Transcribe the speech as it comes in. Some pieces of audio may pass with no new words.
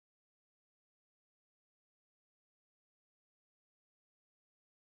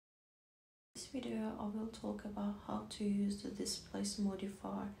video I will talk about how to use the Displace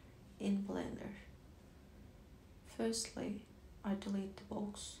modifier in Blender. Firstly, I delete the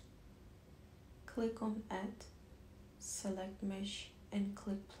box, click on Add, select Mesh and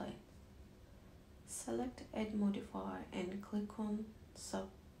click Plane. Select Add Modifier and click on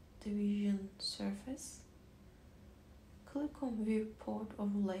Subdivision Surface. Click on Viewport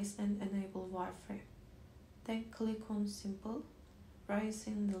Overlays and enable Wireframe. Then click on Simple,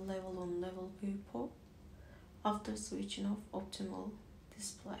 raising the level on Level Viewport after switching off Optimal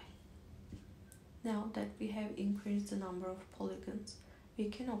Display. Now that we have increased the number of polygons, we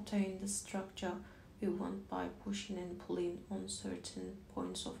can obtain the structure we want by pushing and pulling on certain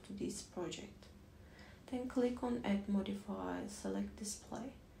points of this project. Then click on Add Modifier, select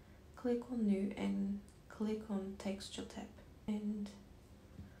Display, click on New and click on Texture tab. And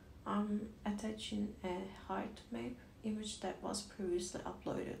I'm attaching a height map image that was previously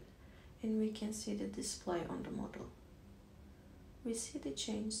uploaded, and we can see the display on the model. We see the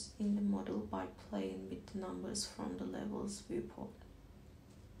change in the model by playing with the numbers from the levels viewport.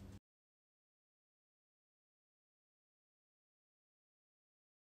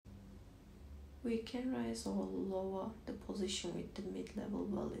 We can raise or lower the position with the mid-level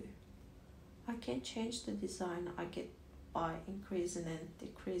value. I can change the design I get by increasing and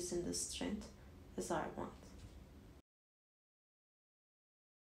decreasing the strength as I want.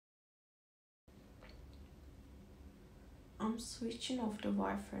 I'm switching off the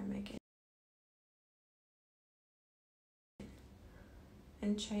wireframe again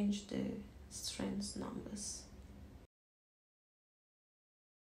and change the strength numbers.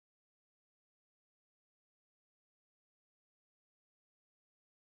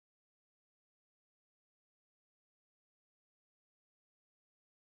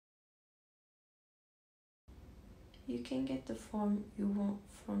 You can get the form you want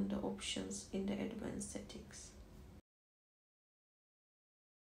from the options in the advanced settings.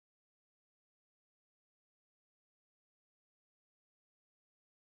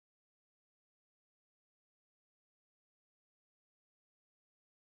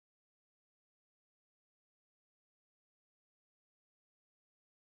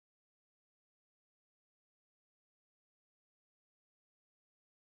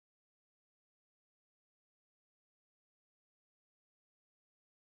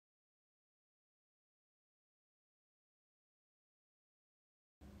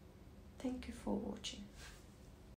 Thank you for watching.